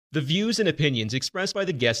The views and opinions expressed by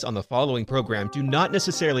the guests on the following program do not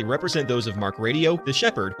necessarily represent those of Mark Radio, The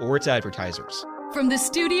Shepherd, or its advertisers. From the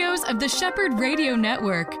studios of the Shepherd Radio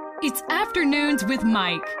Network, it's Afternoons with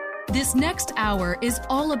Mike. This next hour is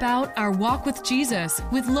all about our walk with Jesus,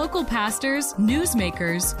 with local pastors,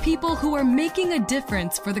 newsmakers, people who are making a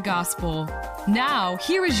difference for the gospel. Now,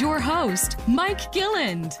 here is your host, Mike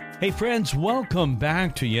Gilland. Hey friends, welcome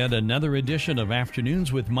back to yet another edition of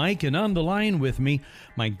Afternoons with Mike, and on the line with me,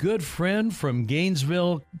 my good friend from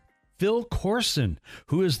Gainesville, Phil Courson,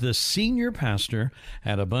 who is the senior pastor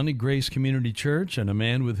at Abundant Grace Community Church and a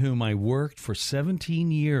man with whom I worked for 17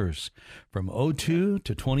 years, from 2002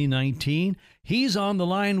 to 2019. He's on the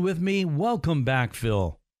line with me. Welcome back,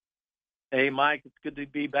 Phil. Hey, Mike. It's good to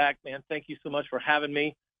be back, man. Thank you so much for having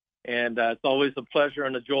me, and it's always a pleasure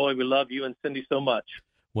and a joy. We love you and Cindy so much.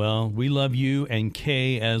 Well, we love you and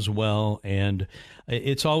Kay as well, and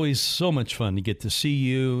it's always so much fun to get to see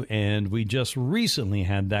you, and we just recently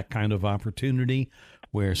had that kind of opportunity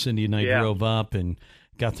where Cindy and I drove up and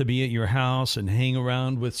got to be at your house and hang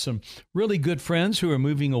around with some really good friends who are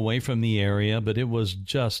moving away from the area, but it was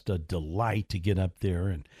just a delight to get up there.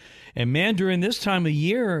 And man, during this time of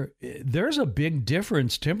year, there's a big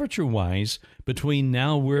difference temperature-wise between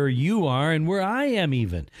now where you are and where I am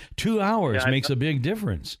even. 2 hours makes a big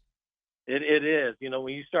difference. It is. You know,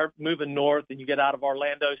 when you start moving north and you get out of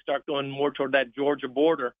Orlando, start going more toward that Georgia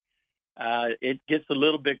border, it gets a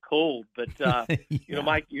little bit cold. But, you know,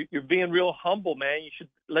 Mike, you're being real humble, man. You should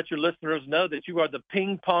let your listeners know that you are the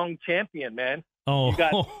ping pong champion, man. You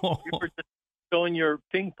were just showing your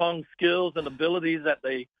ping pong skills and abilities at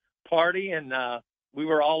the party, and we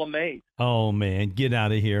were all amazed. Oh man, get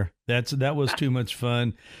out of here. That was too much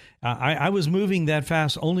fun. I was moving that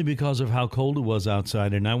fast only because of how cold it was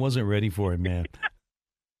outside, and I wasn't ready for it, man.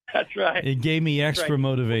 That's right. It gave me extra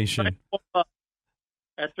motivation.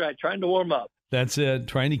 That's right, trying to warm up. That's it,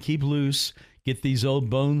 trying to keep loose, get these old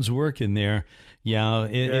bones working there. Yeah,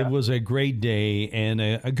 it was a great day and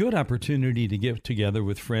a good opportunity to get together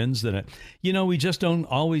with friends that, we just don't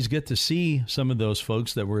always get to see some of those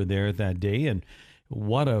folks that were there that day. And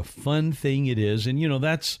what a fun thing it is. And,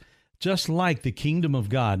 that's just like the kingdom of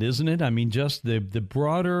God, isn't it? I mean, just the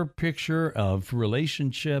broader picture of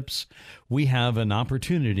relationships. We have an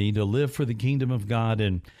opportunity to live for the kingdom of God.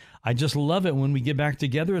 And I just love it when we get back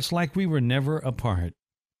together. It's like we were never apart.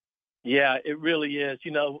 Yeah, it really is.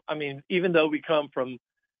 Even though we come from,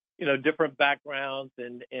 different backgrounds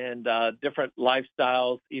and different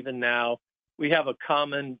lifestyles, even now, we have a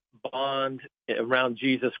common bond around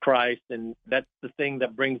Jesus Christ, and that's the thing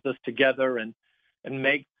that brings us together and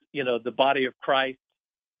makes, the body of Christ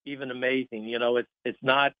even amazing. It's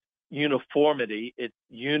not uniformity, it's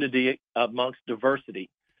unity amongst diversity.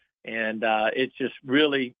 And it just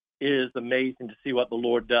really is amazing to see what the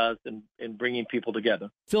Lord does in bringing people together.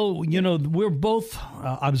 Phil, we're both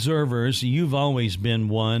observers. You've always been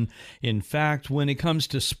one. In fact, when it comes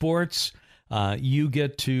to sports, you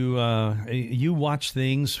get to, you watch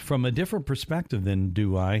things from a different perspective than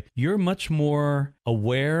do I. You're much more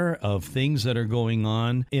aware of things that are going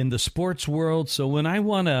on in the sports world. So when I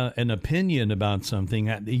want an opinion about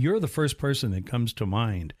something, you're the first person that comes to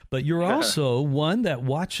mind. But you're also one that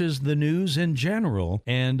watches the news in general.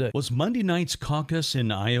 And was Monday night's caucus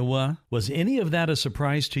in Iowa, was any of that a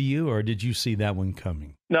surprise to you, or did you see that one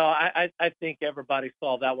coming? No, I think everybody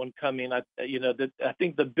saw that one coming. I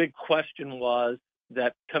think the big question was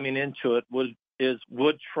that coming into it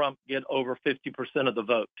would Trump get over 50% of the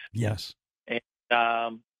vote? Yes. And,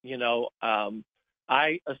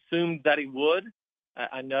 I assumed that he would.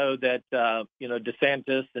 I know that,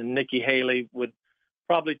 DeSantis and Nikki Haley would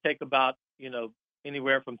probably take about,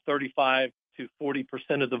 anywhere from 35 to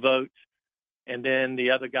 40% of the vote. And then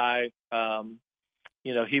the other guy,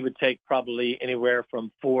 he would take probably anywhere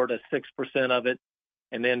from 4 to 6% of it,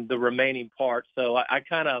 and then the remaining part. So I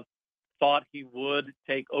kind of thought he would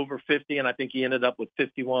take over 50, and I think he ended up with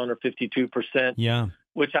 51 or 52%. Yeah,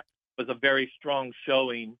 which was a very strong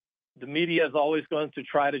showing. The media is always going to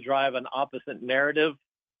try to drive an opposite narrative.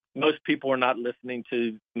 Most people are not listening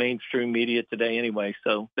to mainstream media today anyway,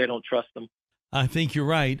 so they don't trust them. I think you're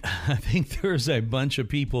right. I think there's a bunch of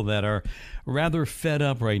people that are rather fed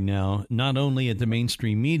up right now, not only at the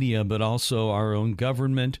mainstream media, but also our own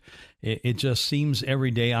government. It just seems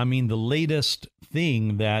every day. I mean, the latest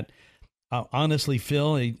thing that, honestly,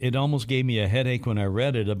 Phil, it almost gave me a headache when I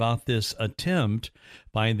read it about this attempt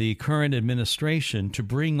by the current administration to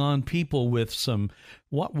bring on people with some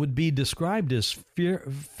what would be described as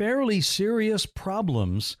fairly serious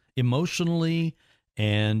problems emotionally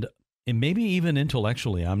and maybe even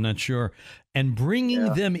intellectually, I'm not sure, and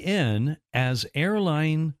bringing them in as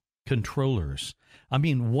airline controllers. I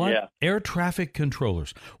mean, what air traffic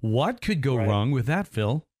controllers? What could go wrong with that,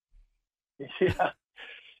 Phil? Yeah.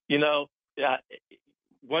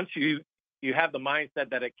 Once you have the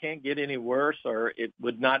mindset that it can't get any worse or it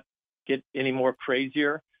would not get any more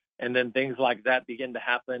crazier, and then things like that begin to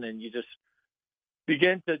happen, and you just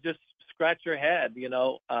begin to just scratch your head.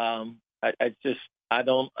 I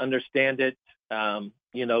don't understand it.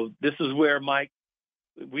 This is where, Mike,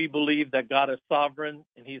 we believe that God is sovereign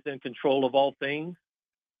and He's in control of all things,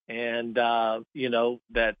 and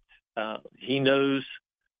that He knows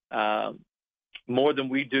more than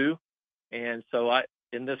we do. And so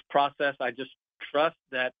in this process, I just trust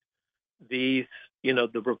that the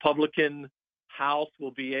Republican House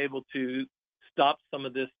will be able to stop some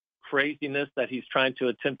of this craziness that he's trying to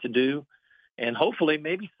attempt to do. And hopefully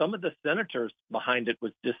maybe some of the senators behind it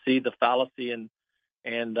would just see the fallacy and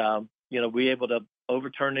be able to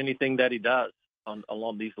overturn anything that he does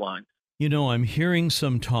along these lines. I'm hearing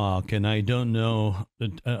some talk, and I don't know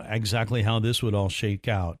exactly how this would all shake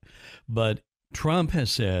out, but Trump has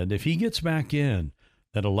said if he gets back in,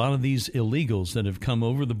 that a lot of these illegals that have come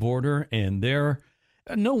over the border, and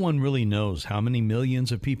no one really knows how many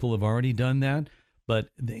millions of people have already done that, but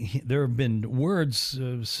there have been words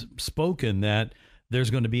spoken that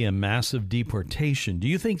there's going to be a massive deportation. Do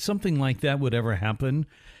you think something like that would ever happen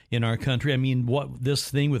in our country? I mean, this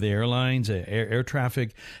thing with airlines, air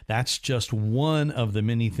traffic, that's just one of the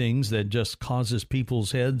many things that just causes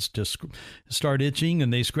people's heads to start itching,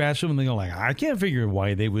 and they scratch them and they go like, I can't figure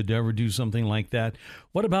why they would ever do something like that.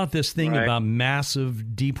 What about this thing about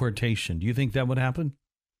massive deportation? Do you think that would happen?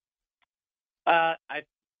 I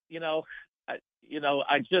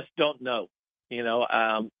just don't know.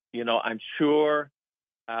 I'm sure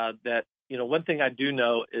that, one thing I do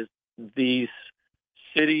know is these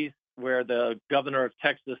cities where the governor of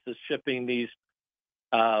Texas is shipping these,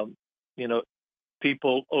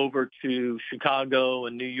 people over to Chicago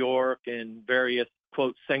and New York and various,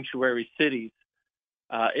 quote, sanctuary cities,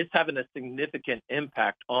 it's having a significant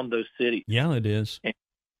impact on those cities. Yeah, it is.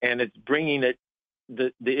 And it's bringing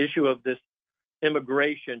the issue of this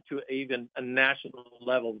immigration to even a national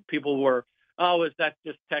level. People were, is that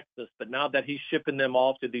just Texas? But now that he's shipping them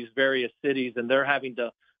off to these various cities and they're having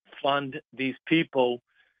to fund these people,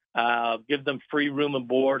 give them free room and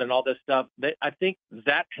board and all this stuff, I think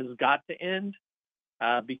that has got to end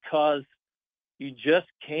because you just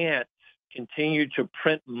can't continue to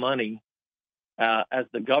print money as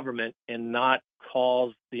the government and not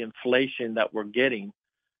cause the inflation that we're getting.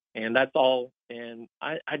 And that's all. And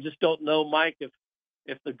I just don't know, Mike,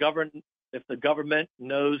 if the government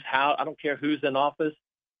knows how. I don't care who's in office.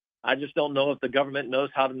 I just don't know if the government knows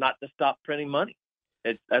how to stop printing money.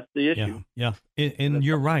 That's the issue. Yeah. And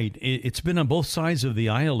you're right. It's been on both sides of the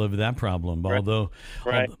aisle of that problem. Although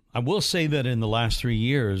I will say that in the last 3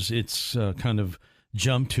 years, it's kind of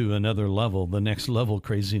jumped to another level, the next level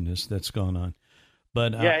craziness that's gone on.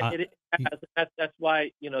 But that's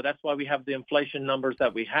why we have the inflation numbers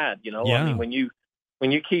that we had. I mean, when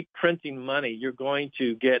you keep printing money, you're going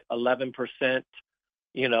to get 11%,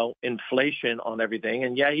 inflation on everything.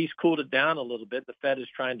 And he's cooled it down a little bit. The Fed is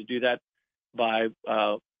trying to do that by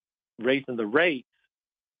raising the rates,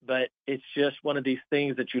 but it's just one of these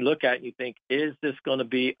things that you look at and you think, is this going to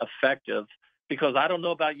be effective? Because I don't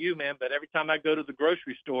know about you, man, but every time I go to the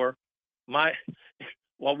grocery store,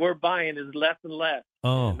 what we're buying is less and less.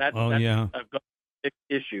 That's a big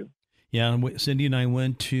issue. Yeah, Cindy and I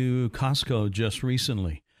went to Costco just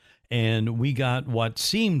recently, and we got what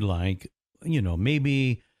seemed like,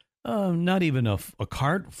 maybe not even a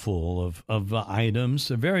cart full of items,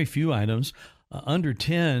 very few items, under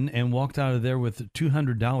 10, and walked out of there with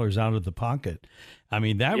 $200 out of the pocket. I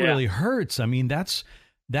mean, that really hurts. I mean, that's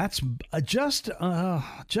just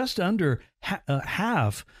under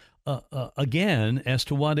half. Again, as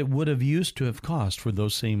to what it would have used to have cost for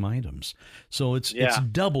those same items. So it's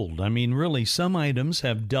doubled. I mean, really, some items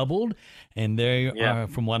have doubled, and they are,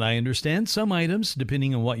 from what I understand, some items,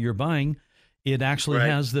 depending on what you're buying, it actually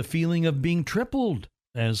has the feeling of being tripled,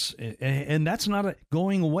 and that's not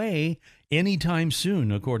going away anytime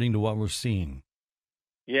soon, according to what we're seeing.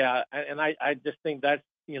 Yeah, and I just think that's,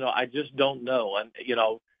 I just don't know. And,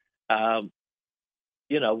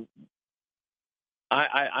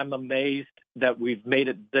 I'm amazed that we've made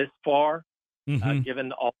it this far,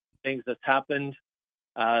 given all the things that's happened.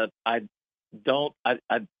 I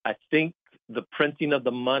think the printing of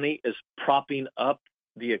the money is propping up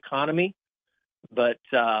the economy, but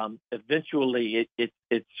eventually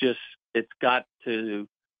it's got to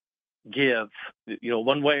give,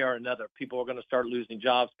 one way or another. People are going to start losing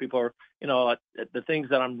jobs. People are, the things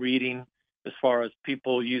that I'm reading as far as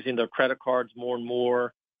people using their credit cards more and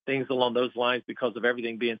more, things along those lines because of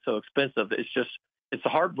everything being so expensive. It's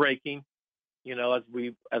heartbreaking, as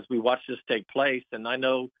we watch this take place. And I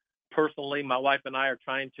know personally, my wife and I are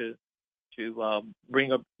trying to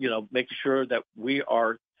bring up, making sure that we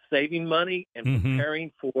are saving money and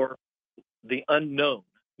preparing for the unknown,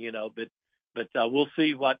 but we'll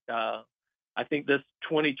see what, I think this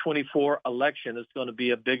 2024 election is going to be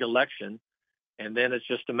a big election. And then it's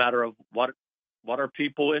just a matter of what are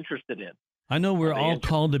people interested in? I know we're all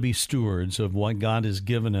called to be stewards of what God has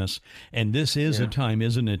given us. And this is a time,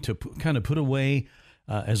 isn't it, to kind of put away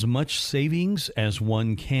as much savings as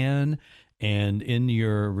one can. And in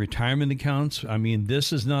your retirement accounts, I mean,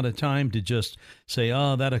 this is not a time to just say,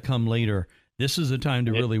 oh, that'll come later. This is a time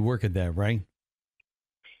to really work at that, right?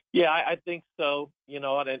 Yeah, I think so.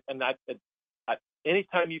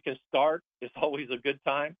 Anytime you can start is always a good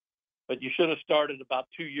time, but you should have started about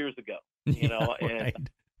 2 years ago, right.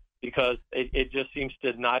 Because it just seems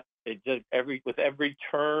to not, with every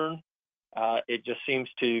turn, it just seems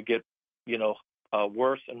to get,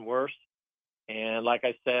 worse and worse. And like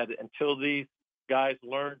I said, until these guys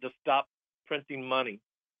learn to stop printing money,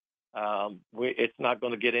 it's not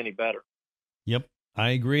going to get any better. Yep,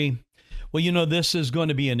 I agree. Well, this is going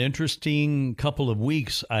to be an interesting couple of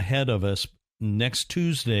weeks ahead of us. Next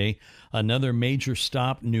Tuesday, another major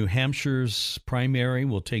stop. New Hampshire's primary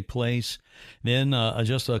will take place. Then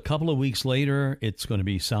just a couple of weeks later, it's going to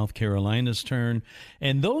be South Carolina's turn.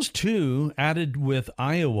 And those two, added with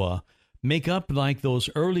Iowa, make up like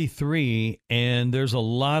those early three. And there's a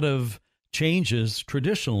lot of changes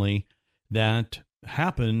traditionally that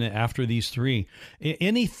happen after these three.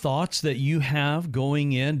 Any thoughts that you have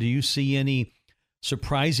going in? Do you see any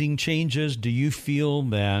surprising changes? Do you feel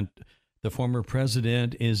that the former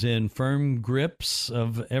president is in firm grips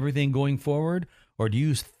of everything going forward, or do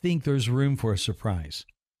you think there's room for a surprise?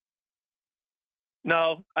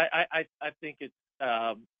 No, I think it's,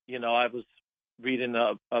 I was reading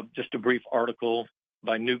just a brief article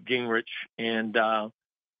by Newt Gingrich, and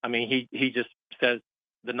he just says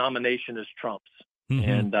the nomination is Trump's.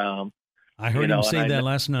 And I heard him say that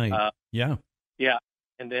last night. Yeah.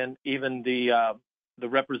 And then even the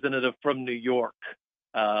representative from New York,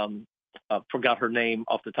 forgot her name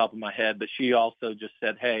off the top of my head, but she also just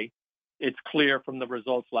said, hey, it's clear from the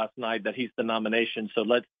results last night that he's the nomination. So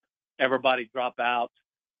let's everybody drop out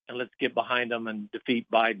and let's get behind him and defeat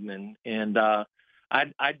Biden. And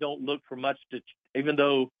I don't look for much even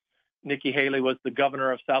though Nikki Haley was the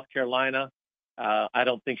governor of South Carolina, I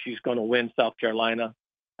don't think she's going to win South Carolina.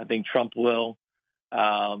 I think Trump will.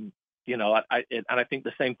 And I think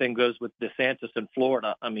the same thing goes with DeSantis in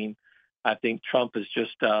Florida. I mean, I think Trump is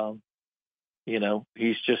just,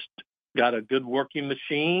 he's just got a good working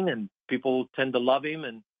machine, and people tend to love him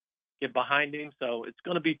and get behind him. So it's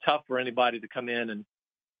going to be tough for anybody to come in,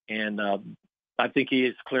 and I think he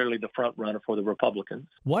is clearly the front runner for the Republicans.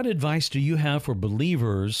 What advice do you have for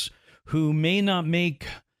believers who may not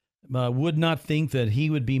would not think that he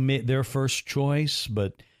would be their first choice,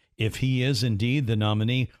 but if he is indeed the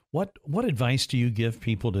nominee, what advice do you give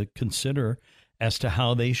people to consider as to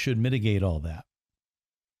how they should mitigate all that?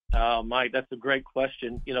 Mike, that's a great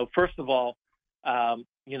question. First of all,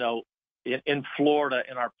 in Florida,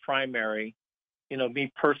 in our primary,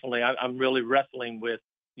 me personally, I'm really wrestling with,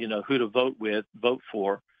 who to vote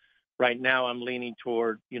for. Right now, I'm leaning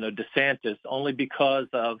toward, DeSantis, only because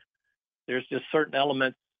of there's just certain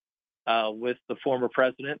elements with the former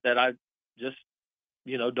president that I just,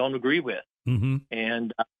 don't agree with.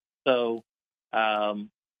 And so,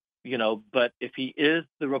 but if he is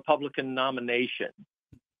the Republican nomination,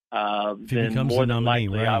 then more than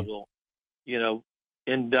likely I will,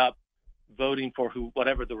 end up voting for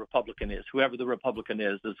whatever the Republican is. Whoever the Republican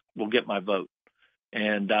is will get my vote.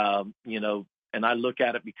 And, and I look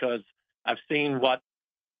at it because I've seen what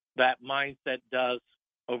that mindset does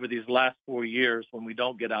over these last 4 years when we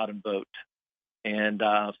don't get out and vote. And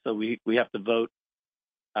so we have to vote,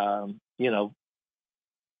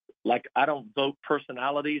 like I don't vote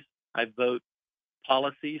personalities, I vote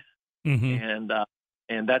policies. And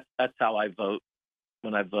that's how I vote.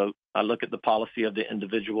 When I vote, I look at the policy of the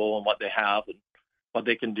individual and what they have and what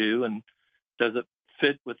they can do, and does it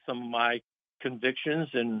fit with some of my convictions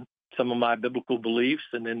and some of my biblical beliefs.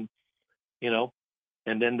 And then,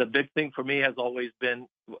 and then the big thing for me has always been,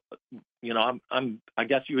 I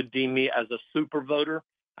guess you would deem me as a super voter.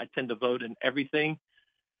 I tend to vote in everything.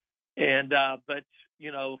 And, but,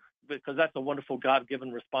 because that's a wonderful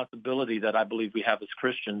God-given responsibility that I believe we have as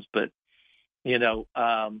Christians. But,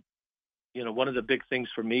 one of the big things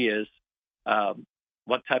for me is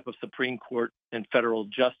what type of Supreme Court and federal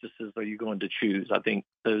justices are you going to choose? I think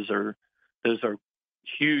those are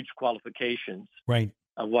huge qualifications right.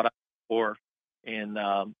 of what I'm for and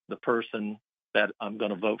the person that I'm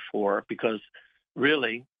going to vote for. Because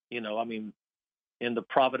really, in the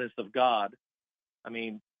providence of God, I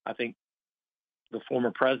think the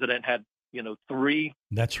former president had, 3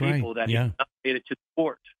 That's people right. that he nominated to the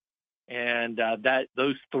court. And that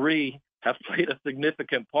those 3 have played a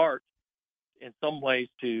significant part in some ways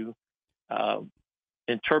to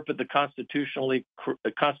interpret the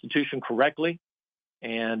Constitution correctly.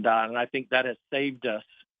 And I think that has saved us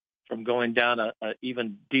from going down a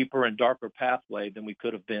even deeper and darker pathway than we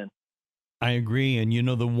could have been. I agree. And,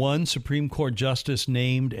 the one Supreme Court justice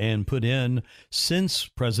named and put in since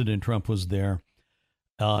President Trump was there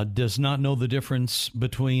does not know the difference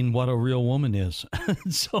between what a real woman is.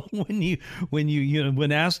 So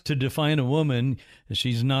when asked to define a woman,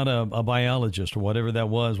 she's not a biologist or whatever that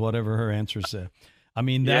was, whatever her answer said.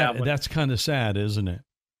 That's kind of sad, isn't it?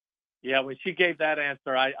 Yeah, when she gave that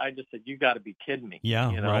answer, I just said, "You got to be kidding me."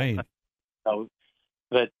 Yeah, right. So,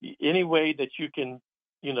 but any way that you can,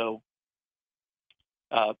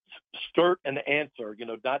 skirt an answer,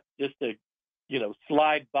 not just to,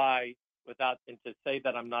 slide by without, and to say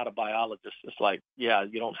that I'm not a biologist, it's like, yeah,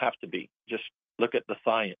 you don't have to be. Just look at the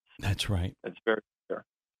science. That's right. It's very clear.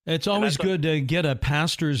 It's always good to get a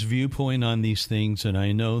pastor's viewpoint on these things, and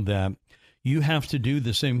I know that you have to do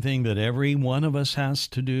the same thing that every one of us has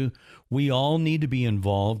to do. We all need to be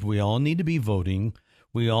involved. We all need to be voting.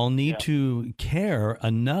 We all need to care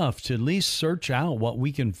enough to at least search out what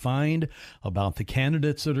we can find about the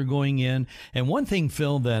candidates that are going in. And one thing,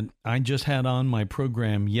 Phil, that I just had on my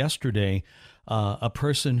program yesterday, a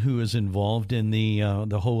person who is involved in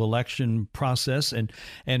the whole election process and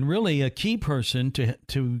really a key person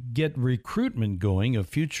to get recruitment going of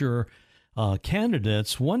future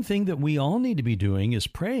candidates. One thing that we all need to be doing is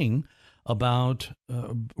praying about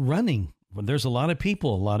running. There's a lot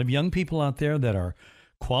of young people out there that are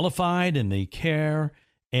qualified and they care,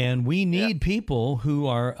 and we need people who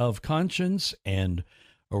are of conscience and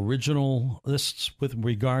originalists with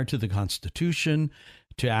regard to the Constitution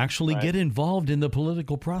to actually get involved in the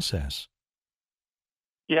political process.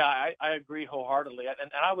 Yeah, I agree wholeheartedly.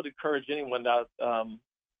 And I would encourage anyone that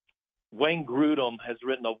Wayne Grudem has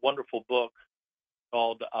written a wonderful book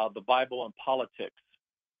called The Bible and Politics.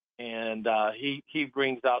 And he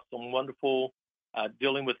brings out some wonderful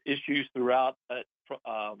dealing with issues throughout,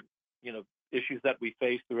 issues that we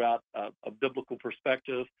face throughout a biblical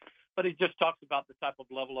perspective. But he just talks about the type of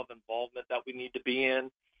level of involvement that we need to be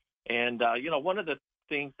in. And, one of the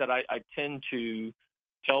things that I tend to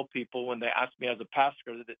tell people when they ask me as a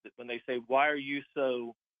pastor, that when they say, why are you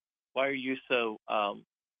so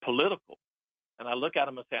political? And I look at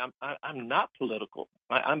them and say, I'm not political.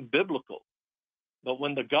 I'm biblical. But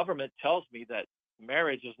when the government tells me that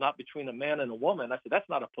marriage is not between a man and a woman, I said, that's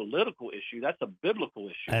not a political issue. That's a biblical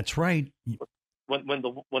issue. That's right. When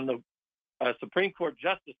the Supreme Court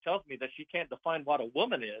justice tells me that she can't define what a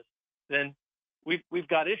woman is, then we've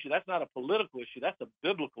got issue. That's not a political issue. That's a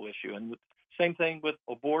biblical issue. And same thing with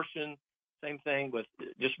abortion. Same thing with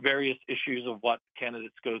just various issues of what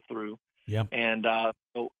candidates go through. Yeah. And but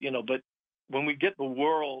when we get the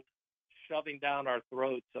world shoving down our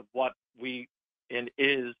throats of what we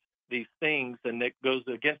is these things, and it goes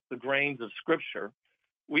against the grains of Scripture,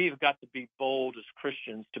 we've got to be bold as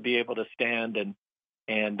Christians to be able to stand and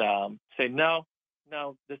say, no,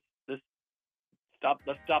 let's stop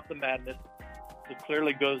the madness. It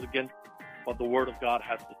clearly goes against what the Word of God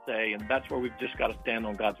has to say, and that's where we've just got to stand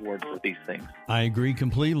on God's Word for these things. I agree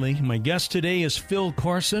completely. My guest today is Phil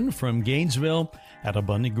Courson from Gainesville at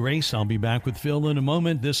Abundant Grace. I'll be back with Phil in a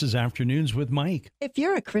moment. This is Afternoons with Mike. If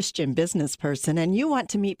you're a Christian business person and you want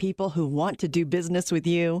to meet people who want to do business with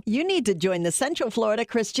you, you need to join the Central Florida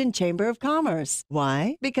Christian Chamber of Commerce.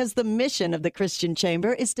 Why? Because the mission of the Christian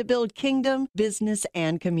Chamber is to build kingdom, business,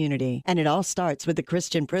 and community. And it all starts with the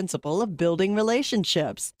Christian principle of building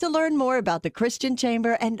relationships. To learn more about the Christian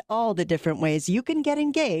Chamber and all the different ways you can get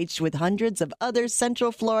engaged with hundreds of other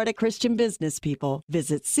Central Florida Christian business people,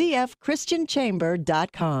 visit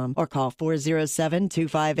cfchristianchamber.com or call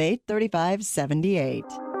 407-258-3578.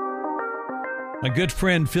 My good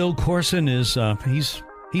friend Phil Courson is he's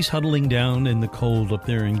huddling down in the cold up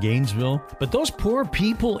there in Gainesville. But those poor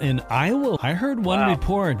people in Iowa, I heard one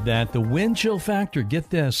report that the wind chill factor, get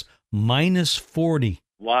this, -40.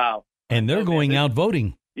 Wow. And they're going out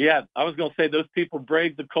voting. Yeah, I was going to say those people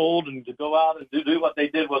braved the cold, and to go out and do what they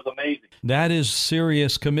did was amazing. That is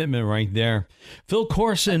serious commitment right there. Phil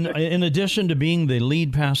Courson, in addition to being the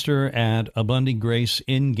lead pastor at Abundant Grace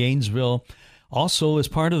in Gainesville, also as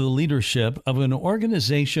part of the leadership of an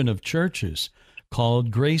organization of churches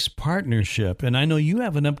called Grace Partnership. And I know you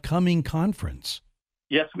have an upcoming conference.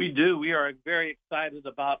 Yes, we do. We are very excited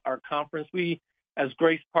about our conference. We, as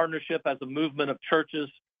Grace Partnership, as a movement of churches,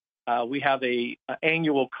 we have an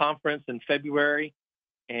annual conference in February.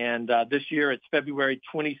 And this year it's February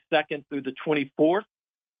 22nd through the 24th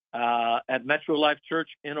at Metro Life Church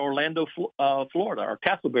in Orlando, Florida, or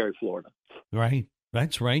Castleberry, Florida. Right.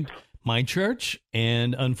 That's right. My church.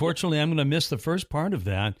 And unfortunately, I'm going to miss the first part of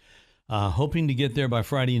that. Hoping to get there by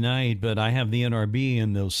Friday night, but I have the NRB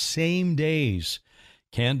in those same days.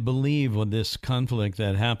 Can't believe what this conflict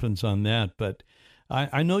that happens on that. But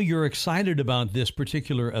I know you're excited about this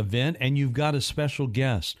particular event, and you've got a special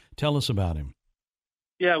guest. Tell us about him.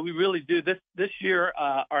 Yeah, we really do. This year,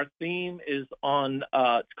 our theme is on,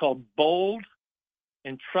 it's called Bold,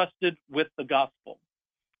 Entrusted with the Gospel.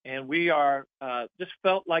 And we are just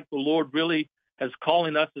felt like the Lord really is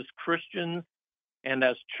calling us as Christians and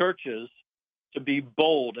as churches to be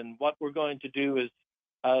bold. And what we're going to do is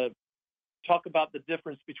talk about the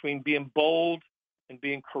difference between being bold and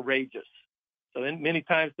being courageous. So many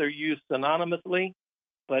times they're used synonymously,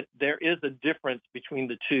 but there is a difference between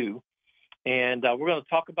the two. And we're going to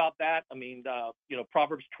talk about that. I mean,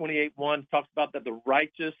 Proverbs 28:1 talks about that the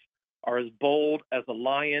righteous are as bold as a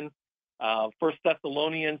lion. 1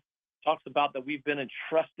 Thessalonians talks about that we've been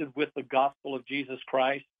entrusted with the gospel of Jesus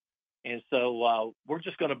Christ. And so we're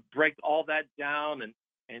just going to break all that down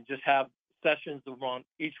and just have sessions on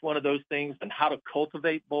each one of those things and how to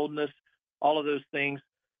cultivate boldness, all of those things.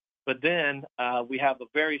 But then we have a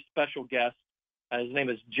very special guest. His name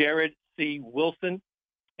is Jared C. Wilson,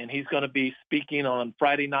 and he's going to be speaking on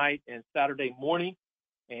Friday night and Saturday morning.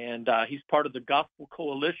 And he's part of the Gospel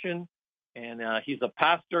Coalition, and he's a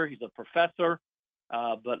pastor, he's a professor.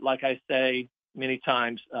 But like I say many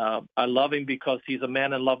times, I love him because he's a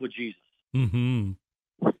man in love with Jesus. Mm-hmm.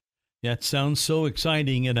 That sounds so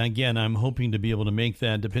exciting. And again, I'm hoping to be able to make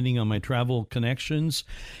that depending on my travel connections.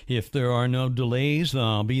 If there are no delays, then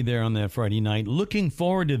I'll be there on that Friday night. Looking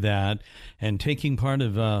forward to that and taking part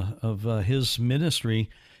of his ministry.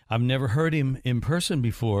 I've never heard him in person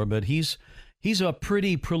before, but he's a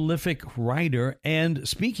pretty prolific writer. And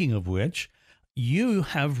speaking of which, you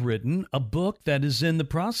have written a book that is in the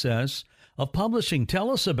process of publishing. Tell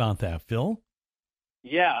us about that, Phil.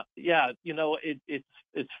 Yeah.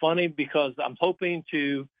 It's funny because I'm hoping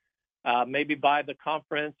to maybe by the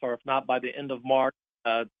conference, or if not by the end of March,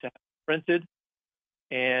 to have it printed.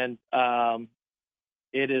 And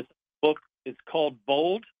it is a book. It's called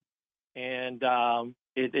Bold, and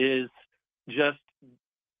it is just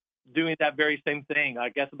doing that very same thing. I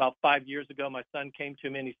guess about 5 years ago, my son came to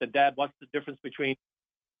me and he said, "Dad, what's the difference between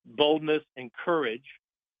boldness and courage?"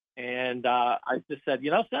 And I just said,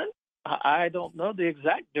 son, I don't know the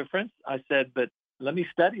exact difference. I said, but let me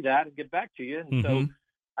study that and get back to you. And so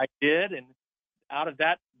I did. And out of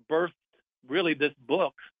that birthed really this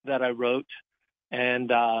book that I wrote.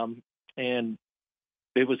 And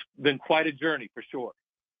it was been quite a journey for sure.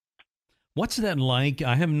 What's that like?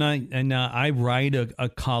 I have not, and I write a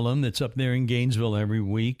column that's up there in Gainesville every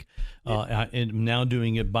week. I'm now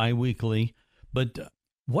doing it biweekly. But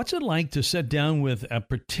what's it like to sit down with a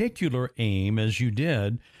particular aim as you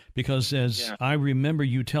did? Because I remember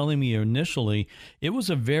you telling me initially, it was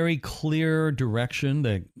a very clear direction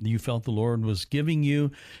that you felt the Lord was giving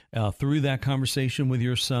you through that conversation with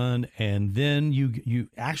your son. And then you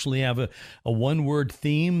actually have a one-word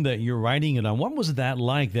theme that you're writing it on. What was that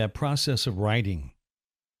like, that process of writing?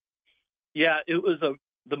 Yeah, it was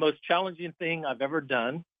the most challenging thing I've ever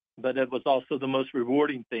done, but it was also the most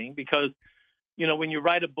rewarding thing because, when you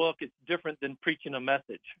write a book, it's different than preaching a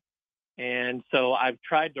message. And so I've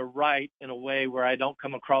tried to write in a way where I don't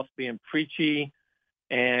come across being preachy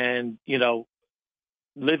and, giving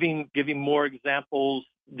more examples,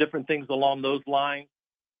 different things along those lines.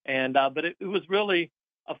 And but it was really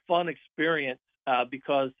a fun experience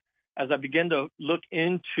because as I began to look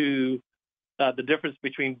into the difference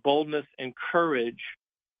between boldness and courage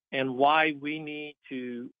and why we need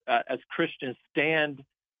to, as Christians, stand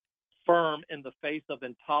firm in the face of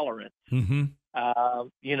intolerance. Mm-hmm.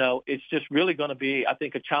 It's just really going to be, I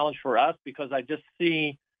think, a challenge for us because I just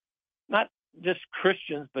see not just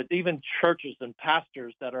Christians, but even churches and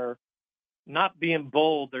pastors that are not being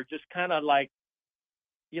bold. They're just kind of like,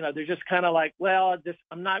 well,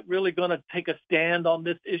 I'm not really going to take a stand on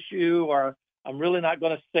this issue, or I'm really not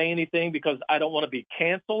going to say anything because I don't want to be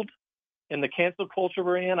canceled. In the cancel culture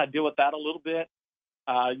we're in, I deal with that a little bit.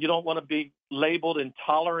 You don't want to be labeled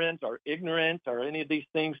intolerant or ignorant or any of these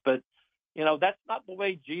things, but that's not the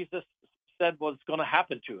way Jesus said was going to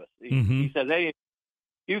happen to us. Mm-hmm. He said, hey,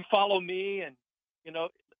 you follow me, and,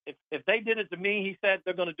 if they did it to me, he said,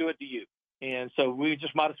 they're going to do it to you. And so we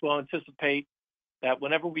just might as well anticipate that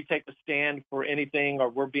whenever we take a stand for anything, or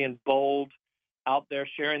we're being bold out there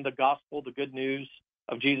sharing the gospel, the good news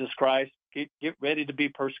of Jesus Christ, get ready to be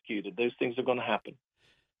persecuted. Those things are going to happen.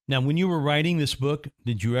 Now, when you were writing this book,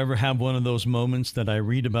 did you ever have one of those moments that I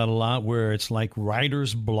read about a lot where it's like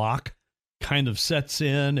writer's block kind of sets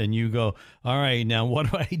in and you go, all right, now what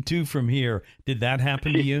do I do from here? Did that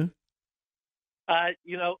happen to you?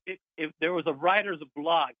 If there was a writer's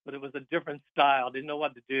block, but it was a different style. I didn't know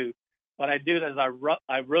what to do. What I did is I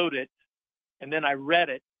wrote it, and then I read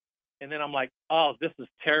it, and then I'm like, oh, this is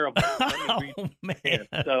terrible. Let me read man.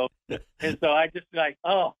 So I just like,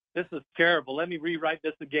 oh, this is terrible. Let me rewrite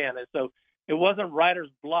this again. And so it wasn't writer's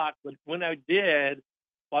block, but when I did,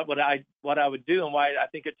 what I would do, and why I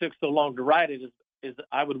think it took so long to write it is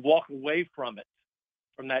I would walk away from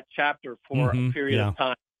that chapter for a period of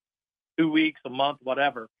time. 2 weeks, a month,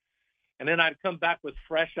 whatever. And then I'd come back with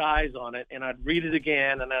fresh eyes on it, and I'd read it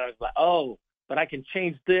again, and then I was like, oh, but I can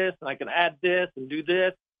change this, and I can add this and do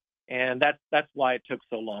this. And that's why it took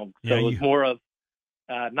so long. So it was more of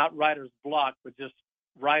not writer's block, but just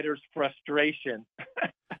writer's frustration,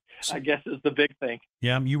 I guess is the big thing.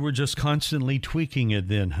 Yeah, you were just constantly tweaking it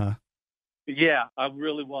then, huh? Yeah, I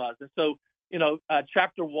really was. And so,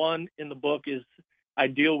 chapter 1 in the book is I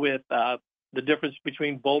deal with the difference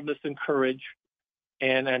between boldness and courage,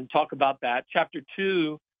 and talk about that. Chapter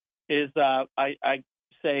 2 is I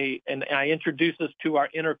say, and I introduce us to our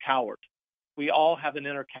inner coward. We all have an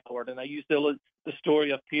inner coward, and I use the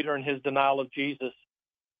story of Peter and his denial of Jesus.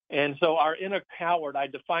 And so our inner coward, I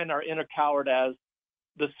define our inner coward as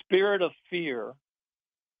the spirit of fear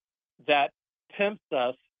that tempts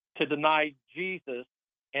us to deny Jesus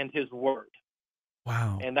and his word.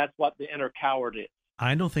 Wow. And that's what the inner coward is.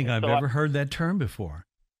 I don't think I've ever heard that term before.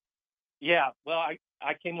 Yeah, well,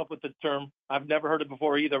 I came up with the term. I've never heard it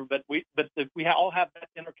before either, but we all have that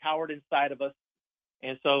inner coward inside of us.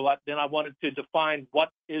 And so then I wanted to define what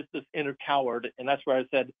is this inner coward, and that's where I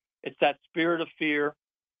said it's that spirit of fear,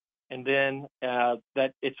 and then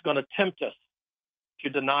that it's going to tempt us to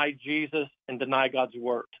deny Jesus and deny God's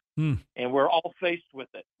word. And we're all faced with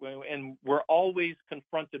it, and we're always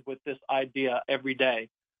confronted with this idea every day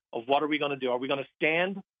of what are we going to do? Are we going to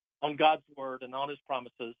stand on God's word and on his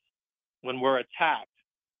promises when we're attacked?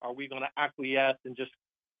 Are we going to acquiesce and just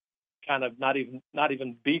kind of not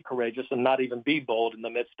even be courageous and not even be bold in the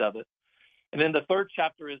midst of it? And then the third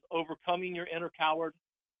chapter is overcoming your inner coward.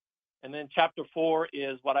 And then chapter 4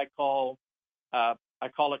 is what I call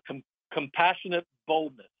it compassionate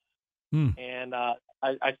boldness. And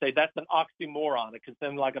I say that's an oxymoron. It can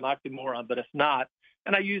seem like an oxymoron, but it's not.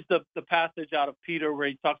 And I use the passage out of Peter where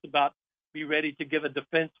he talks about be ready to give a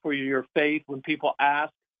defense for your faith when people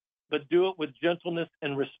ask, but do it with gentleness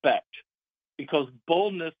and respect, because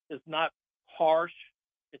boldness is not harsh.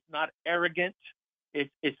 It's not arrogant.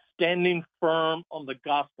 It's standing firm on the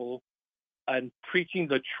gospel and preaching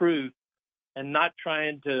the truth and not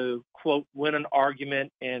trying to, quote, win an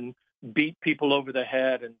argument and beat people over the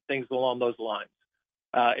head and things along those lines.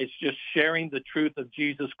 It's just sharing the truth of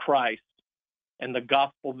Jesus Christ and the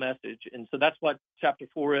gospel message. And so that's what chapter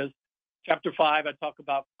 4 is. Chapter 5, I talk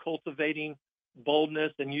about cultivating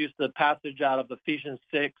boldness and use the passage out of Ephesians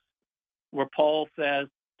 6, where Paul says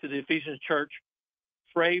to the Ephesians church,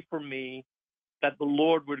 pray for me that the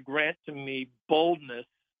Lord would grant to me boldness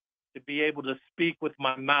to be able to speak with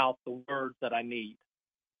my mouth the words that I need.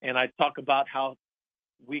 And I talk about how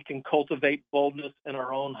we can cultivate boldness in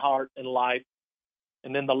our own heart and life.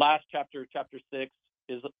 And then the last chapter, chapter 6,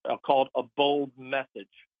 is called A Bold Message.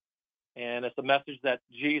 And it's a message that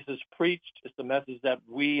Jesus preached. It's the message that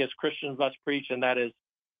we as Christians must preach, and that is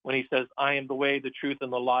when he says, I am the way, the truth,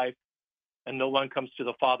 and the life, and no one comes to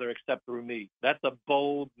the Father except through me. That's a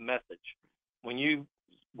bold message. When you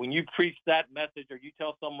preach that message or you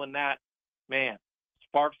tell someone that, man,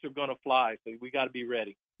 sparks are going to fly, so we got to be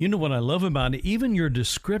ready. You know what I love about it? Even your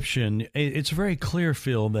description, it's very clear,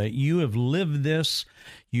 Phil, that you have lived this,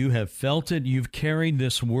 you have felt it, you've carried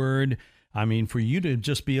this word. I mean, for you to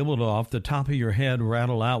just be able to, off the top of your head,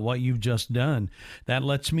 rattle out what you've just done, that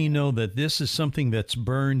lets me know that this is something that's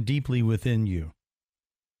burned deeply within you.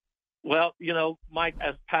 Well, Mike,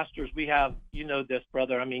 as pastors, we have, this,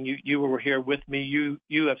 brother. I mean, you were here with me.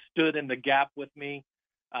 You have stood in the gap with me.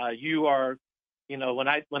 You are, when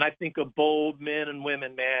I think of bold men and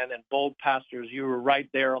women, man, and bold pastors, you were right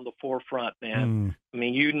there on the forefront, man. I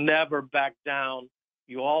mean, you never backed down.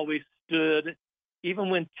 You always stood, even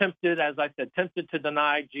when tempted, as I said, tempted to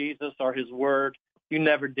deny Jesus or his word. You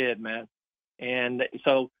never did, man. And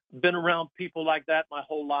so been around people like that my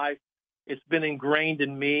whole life. It's been ingrained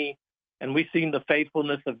in me. And we've seen the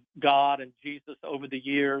faithfulness of God and Jesus over the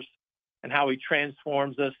years and how he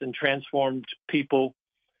transforms us and transformed people.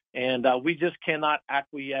 And we just cannot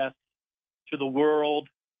acquiesce to the world,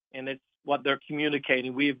 and it's what they're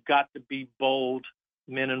communicating. We've got to be bold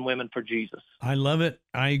men and women for Jesus. I love it.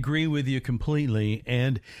 I agree with you completely.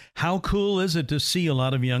 And how cool is it to see a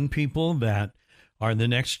lot of young people that are the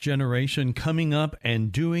next generation coming up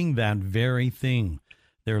and doing that very thing?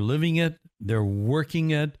 They're living it. They're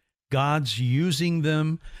working it. God's using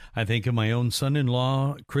them. I think of my own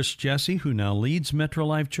son-in-law, Chris Jesse, who now leads Metro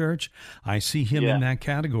Life Church. I see him in that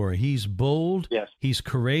category. He's bold. Yes. He's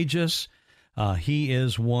courageous. He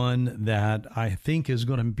is one that I think is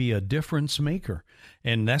going to be a difference maker.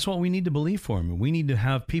 And that's what we need to believe for him. We need to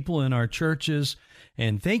have people in our churches.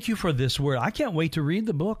 And thank you for this word. I can't wait to read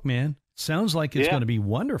the book, man. Sounds like it's going to be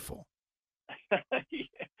wonderful.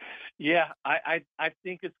 Yeah, I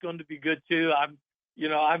think it's going to be good too. I'm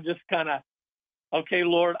just kind of, okay,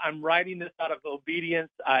 Lord, I'm writing this out of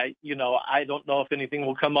obedience. I don't know if anything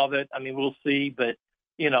will come of it. I mean, we'll see, but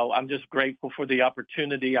I'm just grateful for the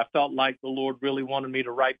opportunity. I felt like the Lord really wanted me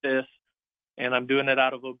to write this, and I'm doing it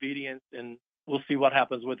out of obedience, and we'll see what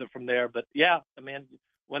happens with it from there. But yeah, man,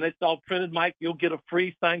 when it's all printed, Mike, you'll get a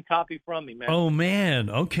free signed copy from me, man. Oh, man.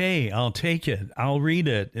 Okay, I'll take it. I'll read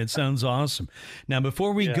it. It sounds awesome. Now,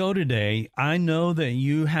 before we go today, I know that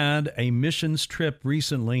you had a missions trip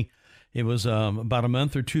recently. It was about a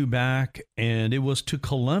month or two back, and it was to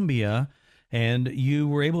Colombia, and you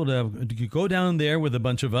were able to go down there with a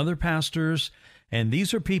bunch of other pastors, and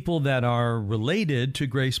these are people that are related to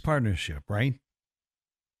Grace Partnership, right?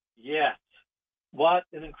 Yes. What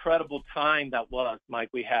an incredible time that was, Mike,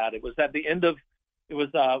 we had. It was at the end of,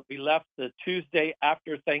 we left the Tuesday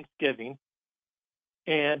after Thanksgiving,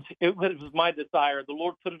 and it was my desire. The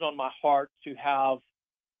Lord put it on my heart to have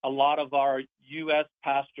a lot of our U.S.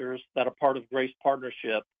 pastors that are part of Grace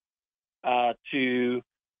Partnership to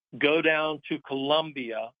go down to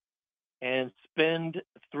Colombia and spend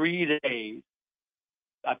 3 days,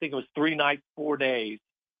 I think it was 3 nights, 4 days,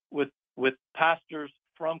 with pastors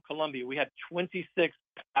from Colombia. We had 26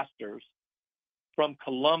 pastors from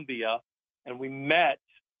Colombia, and we met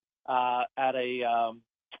at a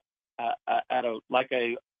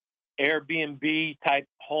Airbnb type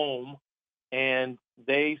home, and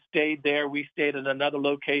they stayed there. We stayed at another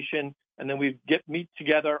location, and then we'd meet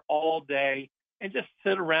together all day and just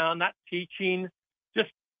sit around, not teaching,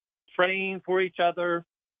 just praying for each other,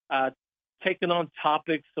 taking on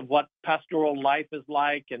topics of what pastoral life is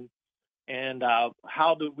like, and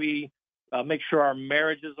how do we make sure our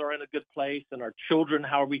marriages are in a good place, and our children,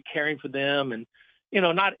 how are we caring for them? And,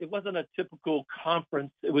 it wasn't a typical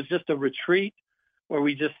conference. It was just a retreat where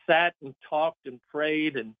we just sat and talked and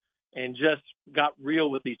prayed and just got real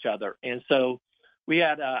with each other. And so we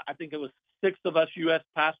had, I think it was 6 of us U.S.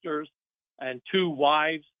 pastors and 2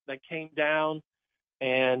 wives that came down,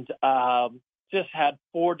 and just had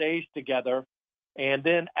 4 days together. And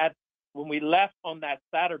then when we left on that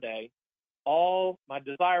Saturday, all my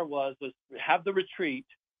desire was to have the retreat.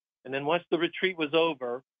 And then once the retreat was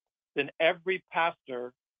over, then every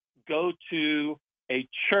pastor go to a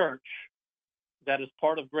church that is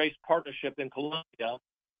part of Grace Partnership in Colombia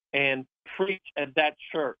and preach at that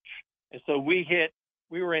church. And so we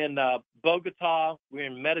were in Bogota, we were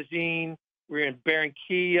in Medellin, we were in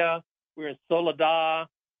Barranquilla, we were in Soledad,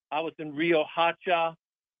 I was in Rio Hacha.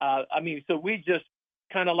 So we just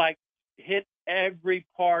kind of like hit every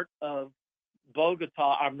part of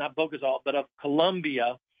not Bogota, but of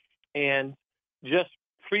Colombia, and just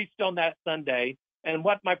preached on that Sunday. And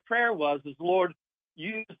what my prayer was is, Lord,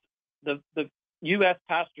 use the U.S.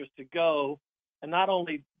 pastors to go and not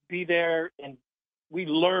only be there, and we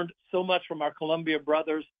learned so much from our Colombia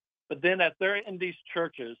brothers, but then as they're in these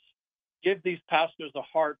churches, give these pastors a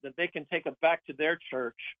heart that they can take it back to their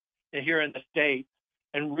church here in the States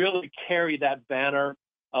and really carry that banner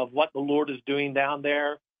of what the Lord is doing down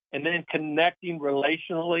there, and then connecting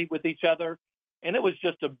relationally with each other. And it was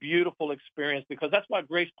just a beautiful experience, because that's what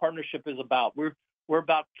Grace Partnership is about. We're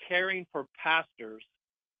about caring for pastors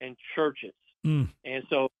and churches. And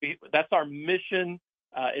so that's our mission.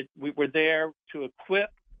 We're there to equip,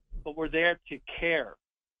 but we're there to care.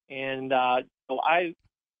 And I've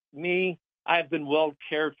been well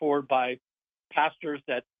cared for by pastors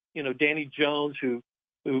that, Danny Jones, who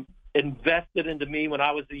invested into me when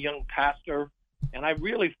I was a young pastor. And I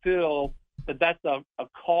really feel that that's a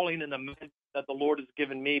calling and a mission that the Lord has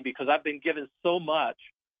given me, because I've been given so much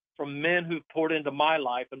from men who've poured into my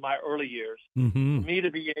life in my early years. For me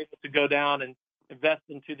to be able to go down and invest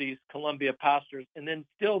into these Columbia pastors, and then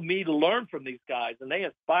still me to learn from these guys, and they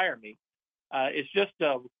inspire me. It's just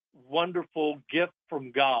a wonderful gift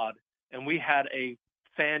from God, and we had a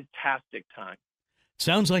fantastic time.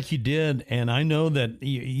 Sounds like you did, and I know that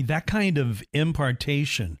that kind of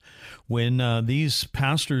impartation, when these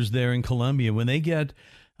pastors there in Columbia, when they get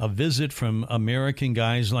a visit from American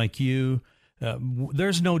guys like you,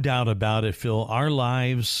 there's no doubt about it, Phil. Our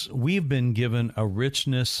lives, we've been given a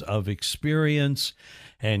richness of experience,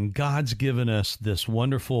 and God's given us this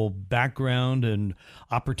wonderful background and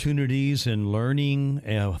opportunities in learning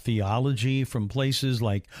theology from places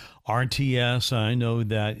like RTS. I know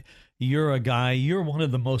that you're one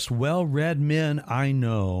of the most well-read men I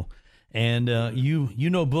know. And you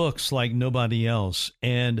know books like nobody else.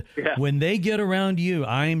 And when they get around you,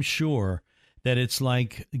 I'm sure that it's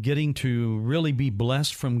like getting to really be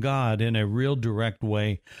blessed from God in a real direct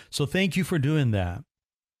way. So thank you for doing that.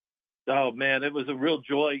 Oh, man, it was a real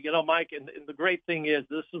joy. You know, Mike, and the great thing is,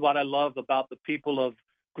 this is what I love about the people of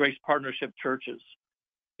Grace Partnership churches.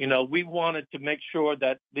 You know, we wanted to make sure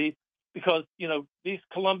that because, you know, these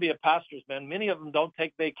Columbia pastors, man, many of them don't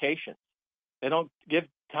take vacations. They don't give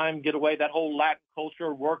time, get away. That whole Latin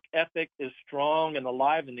culture, work ethic is strong and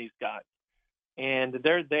alive in these guys. And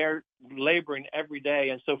they're there laboring every day.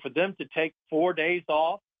 And so for them to take 4 days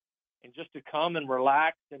off and just to come and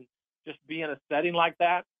relax and just be in a setting like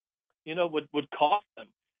that, you know, would cost them.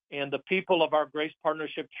 And the people of our Grace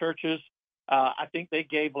Partnership churches, I think they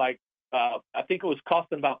gave I think it was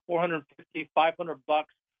costing about $450,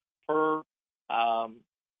 $500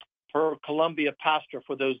 per Columbia pastor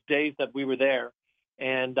for those days that we were there.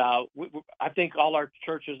 And I think all our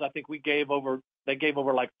churches, they gave over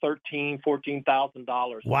like $13,000,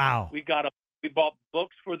 $14,000. Wow. We bought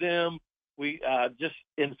books for them. We just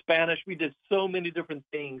in Spanish, we did so many different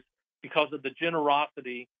things because of the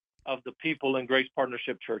generosity of the people in Grace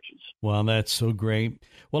Partnership churches. Well, that's so great.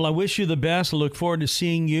 Well, I wish you the best. I look forward to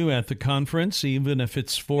seeing you at the conference, even if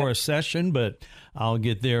it's for a session, but I'll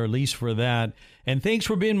get there at least for that. And thanks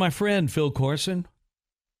for being my friend, Phil Courson.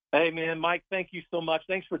 Hey, man, Mike, thank you so much.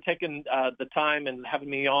 Thanks for taking the time and having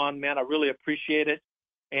me on, man. I really appreciate it.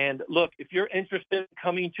 And look, if you're interested in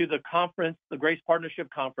coming to the conference, the Grace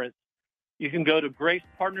Partnership Conference, you can go to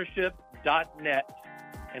gracepartnership.net.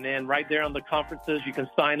 And then right there on the conferences, you can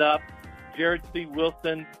sign up. Jared C.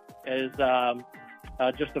 Wilson is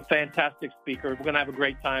just a fantastic speaker. We're going to have a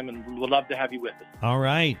great time, and we'd love to have you with us. All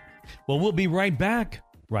right. Well, we'll be right back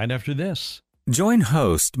right after this. Join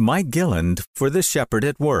host Mike Gilland for The Shepherd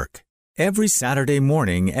at Work every Saturday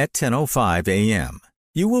morning at 10:05 a.m.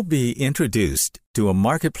 You will be introduced to a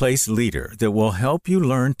marketplace leader that will help you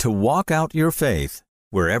learn to walk out your faith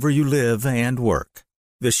wherever you live and work.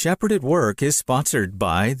 The Shepherd at Work is sponsored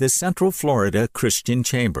by the Central Florida Christian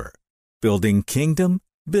Chamber, building kingdom,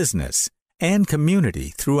 business, and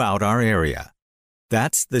community throughout our area.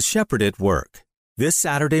 That's The Shepherd at Work, this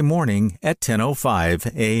Saturday morning at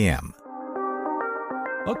 10:05 a.m.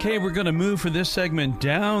 Okay, we're going to move for this segment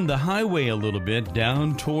down the highway a little bit,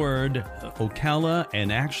 down toward Ocala,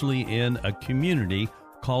 and actually in a community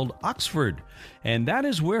called Oxford. And that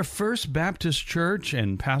is where First Baptist Church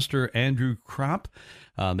and Pastor Andrew Krop,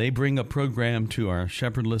 they bring a program to our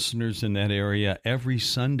Shepherd listeners in that area every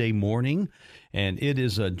Sunday morning. And it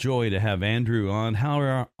is a joy to have Andrew on.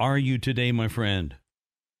 How are you today, my friend?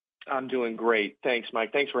 I'm doing great. Thanks,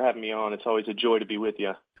 Mike. Thanks for having me on. It's always a joy to be with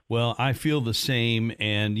you. Well, I feel the same,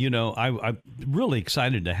 and, you know, I'm really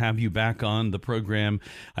excited to have you back on the program.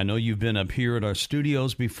 I know you've been up here at our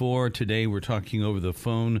studios before. Today we're talking over the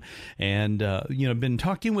phone, and, been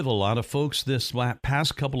talking with a lot of folks this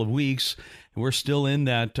past couple of weeks. We're still in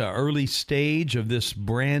that early stage of this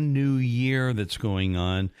brand new year that's going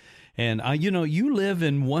on. And, you live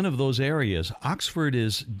in one of those areas. Oxford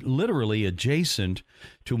is literally adjacent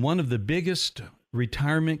to one of the biggest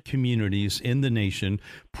retirement communities in the nation,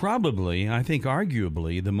 probably, I think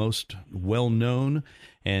arguably, the most well-known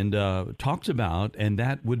and talked about, and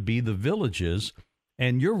that would be the Villages.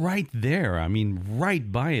 And you're right there. I mean,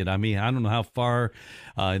 right by it. I mean, I don't know how far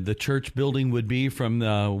the church building would be from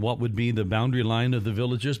what would be the boundary line of the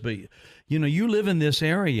Villages, but, you live in this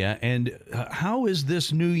area. And how is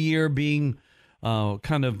this new year being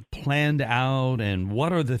kind of planned out, and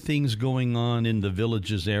what are the things going on in the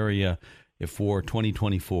Villages area for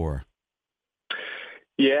 2024?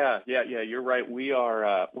 Yeah. You're right.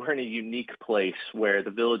 We're in a unique place where the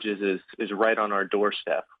Villages is right on our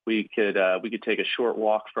doorstep. We could take a short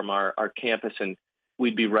walk from our campus, and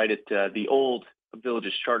we'd be right at the old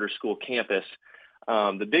Villages Charter School campus.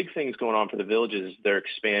 The big things going on for the Villages is they're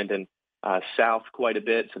expanding. south quite a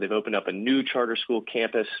bit. So they've opened up a new charter school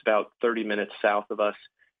campus about 30 minutes south of us,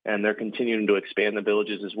 and they're continuing to expand the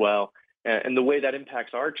villages as well. And the way that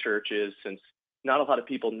impacts our church is, since not a lot of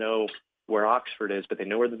people know where Oxford is, but they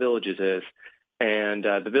know where the Villages is. And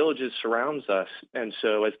the Villages surrounds us. And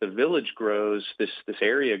so as the village grows, this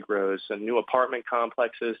area grows, and new apartment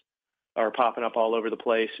complexes are popping up all over the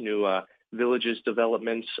place. New Villages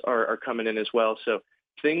developments are coming in as well. So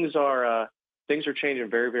things are changing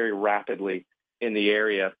very, very rapidly in the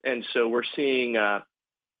area. And so we're seeing a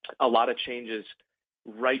lot of changes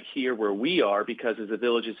right here where we are, because as the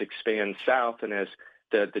Villages expand south and as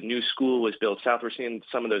the new school was built south, we're seeing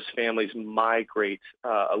some of those families migrate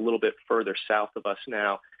a little bit further south of us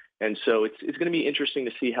now. And so it's going to be interesting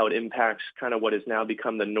to see how it impacts kind of what has now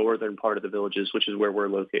become the northern part of the Villages, which is where we're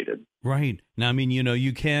located. Right. Now, I mean,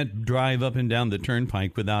 you can't drive up and down the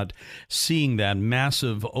turnpike without seeing that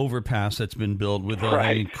massive overpass that's been built with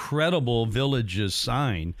an incredible Villages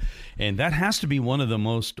sign. And that has to be one of the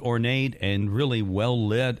most ornate and really well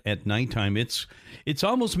lit at nighttime. It's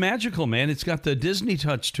almost magical, man. It's got the Disney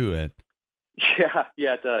touch to it. Yeah,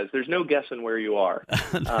 it does. There's no guessing where you are.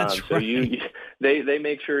 That's so right. They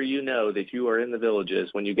make sure you know that you are in the Villages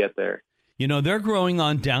when you get there. They're growing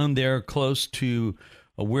on down there close to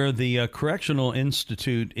where the Correctional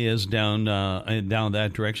Institute is down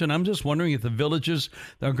that direction. I'm just wondering if the Villages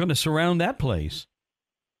are going to surround that place.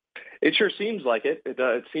 It sure seems like it.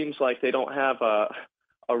 It seems like they don't have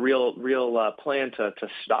a real plan to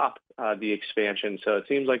stop the expansion. So it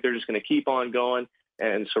seems like they're just going to keep on going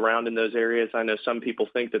and surrounding those areas. I know some people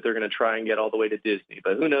think that they're going to try and get all the way to Disney,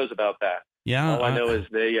 but who knows about that? Yeah, all I know is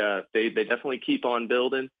they definitely keep on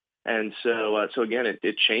building, and so again,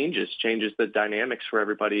 it changes the dynamics for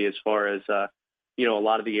everybody. As far as a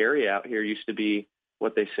lot of the area out here used to be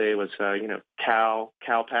what they say was cow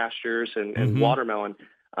pastures and watermelon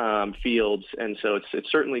fields, and so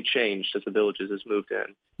it's certainly changed as the Villages has moved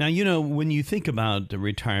in. Now, when you think about the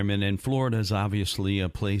retirement, and Florida is obviously a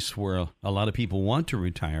place where a lot of people want to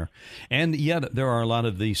retire, and yet there are a lot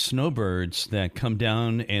of these snowbirds that come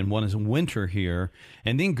down and want to winter here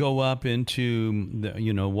and then go up into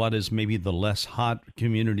what is maybe the less hot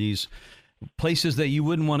communities, places that you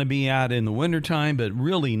wouldn't want to be at in the wintertime, but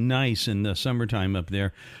really nice in the summertime up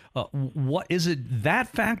there. What is it, that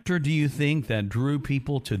factor, do you think, that drew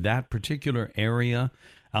people to that particular area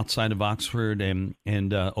outside of Oxford and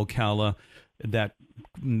Ocala that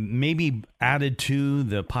maybe added to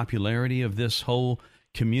the popularity of this whole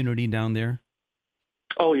community down there?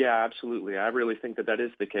 Oh, yeah, absolutely. I really think that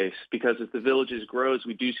is the case, because as the Villages grows,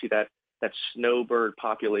 we do see that snowbird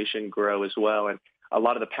population grow as well. And a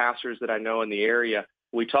lot of the pastors that I know in the area,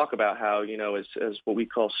 we talk about how, as what we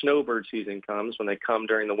call snowbird season comes, when they come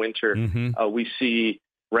during the winter, we see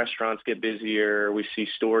restaurants get busier, we see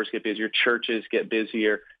stores get busier, churches get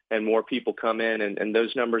busier, and more people come in, and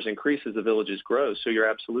those numbers increase as the Villages grow. So you're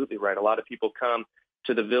absolutely right. A lot of people come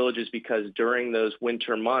to the Villages because during those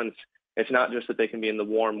winter months, it's not just that they can be in the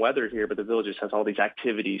warm weather here, but the Villages has all these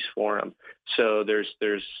activities for them. So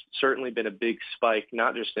there's certainly been a big spike,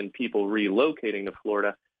 not just in people relocating to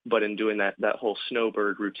Florida, but in doing that whole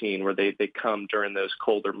snowbird routine where they come during those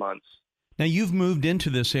colder months. Now, you've moved into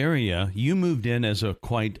this area. You moved in as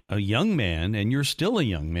quite a young man, and you're still a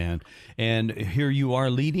young man. And here you are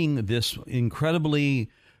leading this incredibly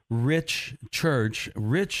rich church,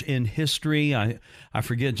 rich in history. I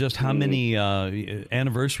forget just how many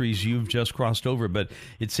anniversaries you've just crossed over, but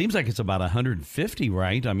it seems like it's about 150,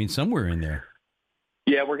 right? I mean, somewhere in there.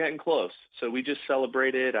 Yeah, we're getting close. So we just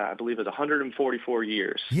celebrated, I believe it was 144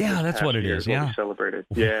 years. Yeah, that's what it is. Yeah, we celebrated.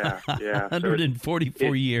 Yeah.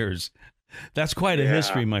 144 years. That's quite a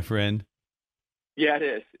history, my friend. Yeah,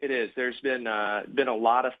 it is. There's been a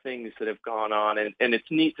lot of things that have gone on, and it's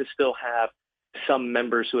neat to still have some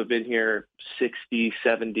members who have been here 60,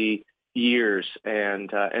 70 years, and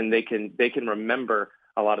they can remember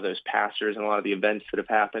a lot of those pastors and a lot of the events that have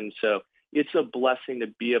happened. So it's a blessing to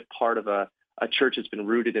be a part of a church that's been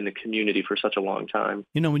rooted in the community for such a long time.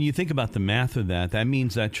 When you think about the math of that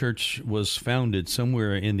means that church was founded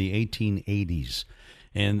somewhere in the 1880s.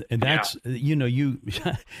 And that's,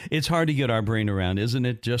 it's hard to get our brain around, isn't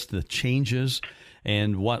it? Just the changes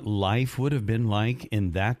and what life would have been like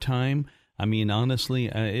in that time. I mean, honestly,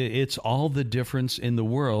 it's all the difference in the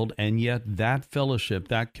world. And yet that fellowship,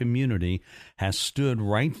 that community has stood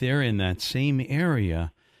right there in that same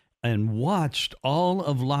area and watched all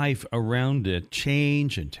of life around it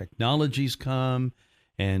change, and technologies come,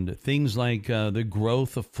 and things like the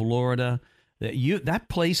growth of Florida. That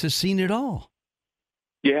place has seen it all.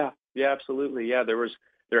 Yeah, absolutely. Yeah, there was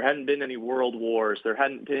there hadn't been any world wars. There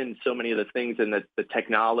hadn't been so many of the things in the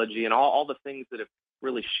technology and all the things that have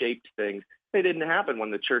really shaped things. They didn't happen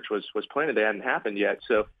when the church was planted. They hadn't happened yet.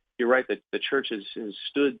 So you're right that the church has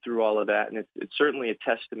stood through all of that, and it's certainly a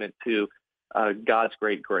testament to God's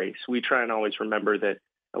great grace. We try and always remember that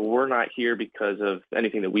we're not here because of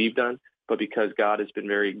anything that we've done, but because God has been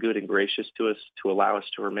very good and gracious to us to allow us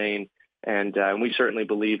to remain. And we certainly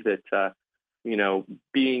believe that,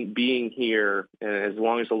 being here, as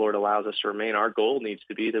long as the Lord allows us to remain, our goal needs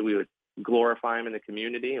to be that we would glorify Him in the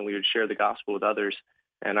community and we would share the gospel with others.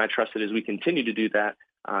 And I trust that as we continue to do that,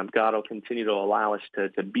 God will continue to allow us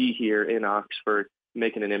to be here in Oxford,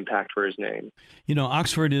 making an impact for His name.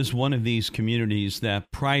 Oxford is one of these communities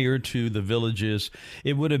that prior to the Villages,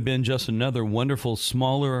 it would have been just another wonderful,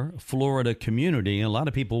 smaller Florida community. A lot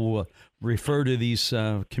of people will refer to these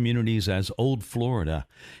communities as Old Florida.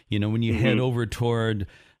 When you head over toward,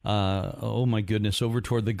 over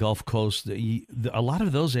toward the Gulf Coast, a lot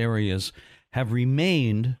of those areas have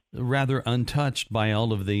remained rather untouched by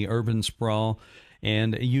all of the urban sprawl.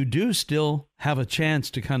 And you do still have a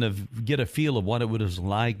chance to kind of get a feel of what it was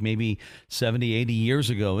like maybe 70, 80 years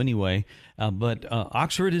ago anyway. But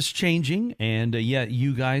Oxford is changing, and yet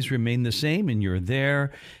you guys remain the same, and you're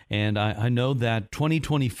there. And I know that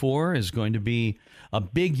 2024 is going to be a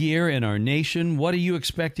big year in our nation. What are you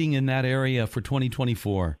expecting in that area for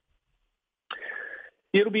 2024?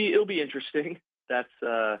 It'll be interesting. That's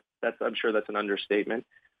I'm sure that's an understatement.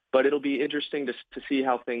 But it'll be interesting to see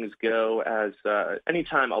how things go as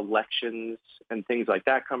anytime elections and things like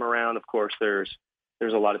that come around. Of course, there's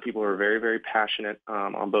a lot of people who are very, very passionate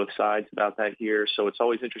on both sides about that here. So it's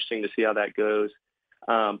always interesting to see how that goes.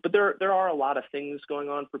 But there are a lot of things going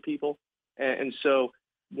on for people. And so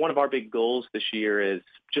one of our big goals this year is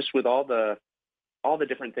just with all the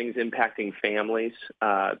different things impacting families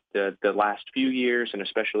the last few years, and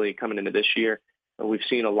especially coming into this year, we've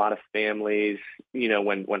seen a lot of families,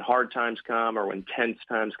 when hard times come or when tense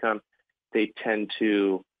times come, they tend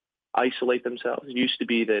to isolate themselves. It used to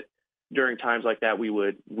be that during times like that, we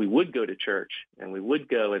would go to church and we would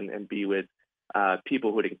go and be with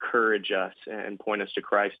people who would encourage us and point us to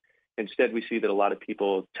Christ. Instead, we see that a lot of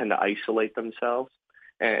people tend to isolate themselves.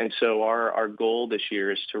 And so our goal this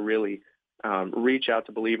year is to really reach out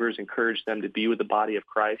to believers, encourage them to be with the body of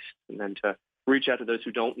Christ, and then to reach out to those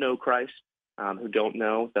who don't know Christ, who don't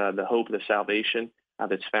know the hope of the salvation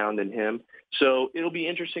that's found in Him. So it'll be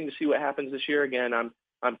interesting to see what happens this year. Again,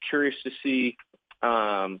 I'm curious to see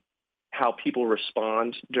how people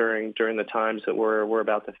respond during the times that we're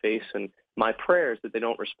about to face. And my prayer is that they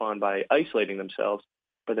don't respond by isolating themselves,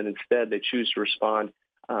 but that instead they choose to respond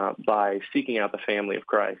by seeking out the family of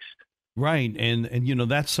Christ. Right, and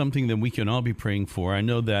that's something that we can all be praying for. I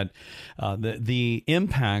know that the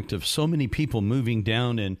impact of so many people moving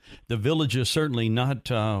down, and the Village is certainly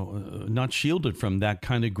not shielded from that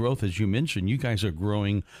kind of growth, as you mentioned. You guys are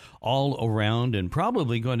growing all around and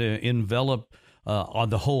probably going to envelop on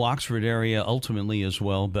the whole Oxford area ultimately as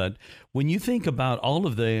well. But when you think about all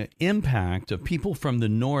of the impact of people from the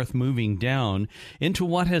north moving down into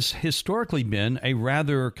what has historically been a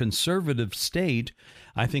rather conservative state,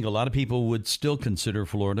 I think a lot of people would still consider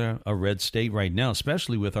Florida a red state right now,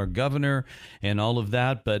 especially with our governor and all of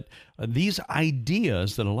that. But these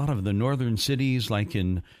ideas that a lot of the northern cities like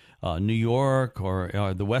in New York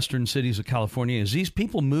or the western cities of California, as these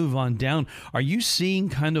people move on down, are you seeing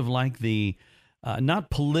kind of like the not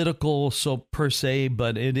political so per se,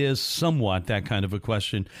 but it is somewhat that kind of a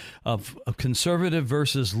question of conservative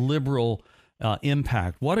versus liberal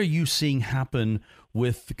impact? What are you seeing happen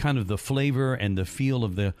with kind of the flavor and the feel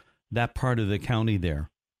of that part of the county there?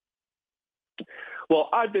 Well,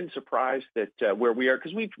 I've been surprised that where we are,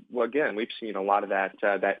 because we've seen a lot of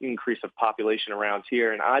that increase of population around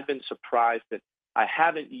here, and I've been surprised that I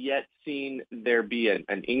haven't yet seen there be an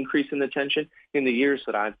increase in the tension. In the years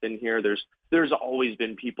that I've been here, there's always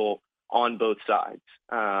been people on both sides.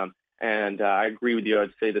 And I agree with you. I'd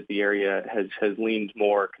say that the area has leaned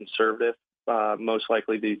more conservative, most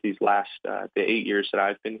likely these last the 8 years that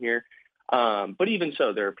I've been here. But even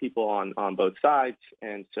so, there are people on both sides.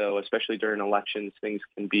 And so especially during elections, things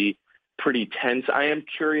can be pretty tense. I am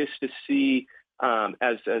curious to see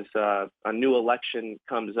as a new election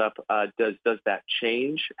comes up, does that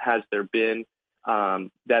change? Has there been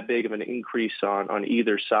that big of an increase on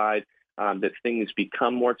either side that things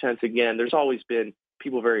become more tense? Again, there's always been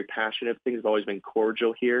people very passionate. Things have always been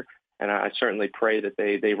cordial here, and I certainly pray that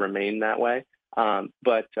they remain that way.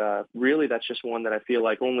 But really, that's just one that I feel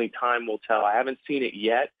like only time will tell. I haven't seen it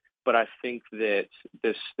yet, but I think that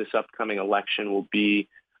this upcoming election will be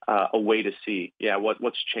a way to see,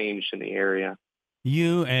 what's changed in the area.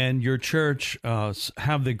 You and your church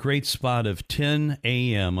have the great spot of 10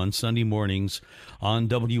 a.m. on Sunday mornings on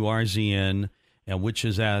WRZN, which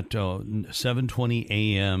is at 7:20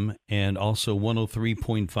 a.m. and also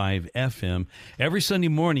 103.5 FM. Every Sunday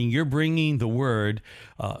morning, you're bringing the Word.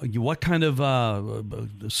 What kind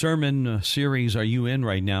of sermon series are you in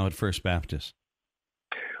right now at First Baptist?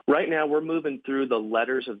 Right now, we're moving through the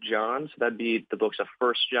letters of John. So that'd be the books of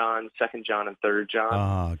 1 John, 2 John, and 3 John.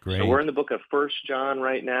 Ah, great. So we're in the book of 1 John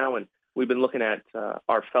right now, and we've been looking at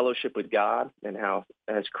our fellowship with God and how,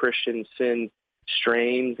 as Christians, sin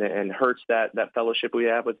strains and hurts that fellowship we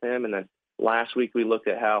have with Him. And then last week, we looked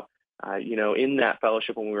at how, in that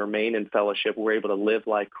fellowship, when we remain in fellowship, we're able to live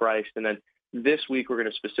like Christ. And then this week, we're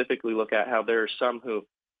going to specifically look at how there are some who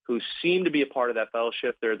seem to be a part of that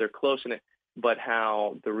fellowship. They're close in it. But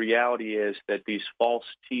how the reality is that these false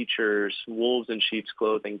teachers, wolves in sheep's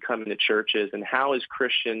clothing, come into churches, and how as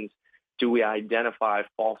Christians do we identify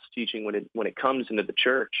false teaching when it comes into the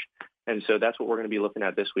church? And so that's what we're going to be looking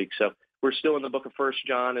at this week. So we're still in the book of 1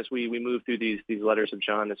 John as we move through these letters of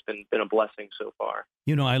John. It's been a blessing so far.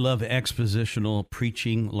 You know, I love expositional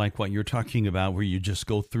preaching like what you're talking about, where you just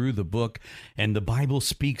go through the book and the Bible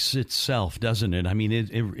speaks itself, doesn't it? I mean,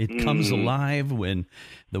 it comes alive when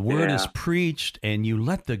the Word is preached and you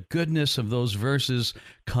let the goodness of those verses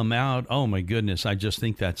come out. Oh, my goodness, I just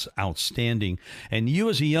think that's outstanding. And you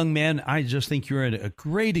as a young man, I just think you're a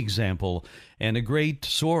great example and a great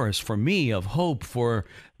source for me of hope for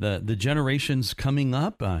the generations coming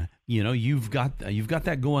up. You've got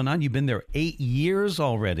that going on. You've been there 8 years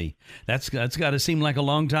already. That's got to seem like a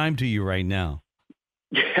long time to you right now.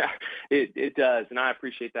 Yeah, it does, and I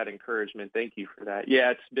appreciate that encouragement. Thank you for that.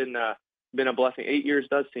 Yeah, it's been a blessing. 8 years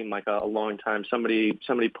does seem like a long time. Somebody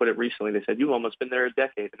put it recently. They said you've almost been there a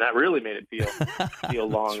decade, and that really made it feel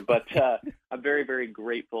long. But I'm very, very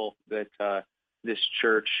grateful that this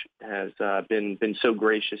church has been so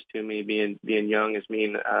gracious to me. Being young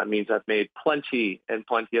means I've made plenty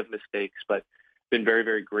of mistakes, but been very,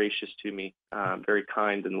 very gracious to me, very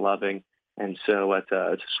kind and loving. And so it's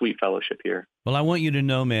a sweet fellowship here. Well, I want you to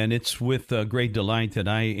know, man, it's with great delight that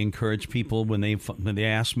I encourage people when they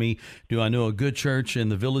ask me, do I know a good church in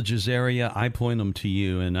the Villages area? I point them to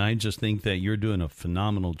you, and I just think that you're doing a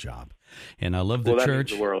phenomenal job. And I love the church. That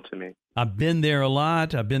means the world to me. I've been there a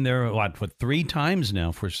lot. I've been there, 3 times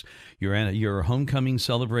now for your homecoming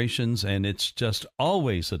celebrations, and it's just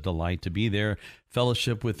always a delight to be there,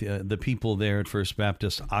 fellowship with the people there at First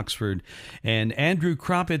Baptist Oxford. And Andrew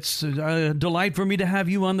Krop, it's a delight for me to have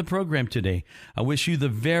you on the program today. I wish you the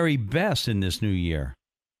very best in this new year.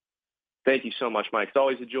 Thank you so much, Mike. It's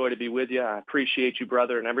always a joy to be with you. I appreciate you,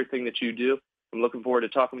 brother, and everything that you do. I'm looking forward to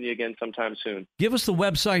talking with you again sometime soon. Give us the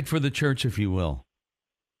website for the church, if you will.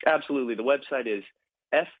 Absolutely. The website is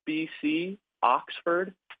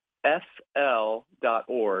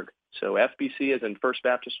fbcoxfordfl.org. So FBC as in First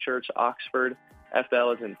Baptist Church, Oxford,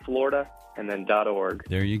 FL as in Florida, and then .org.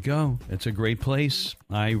 There you go. It's a great place.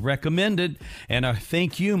 I recommend it. And I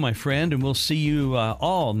thank you, my friend, and we'll see you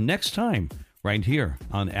all next time right here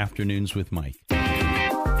on Afternoons with Mike.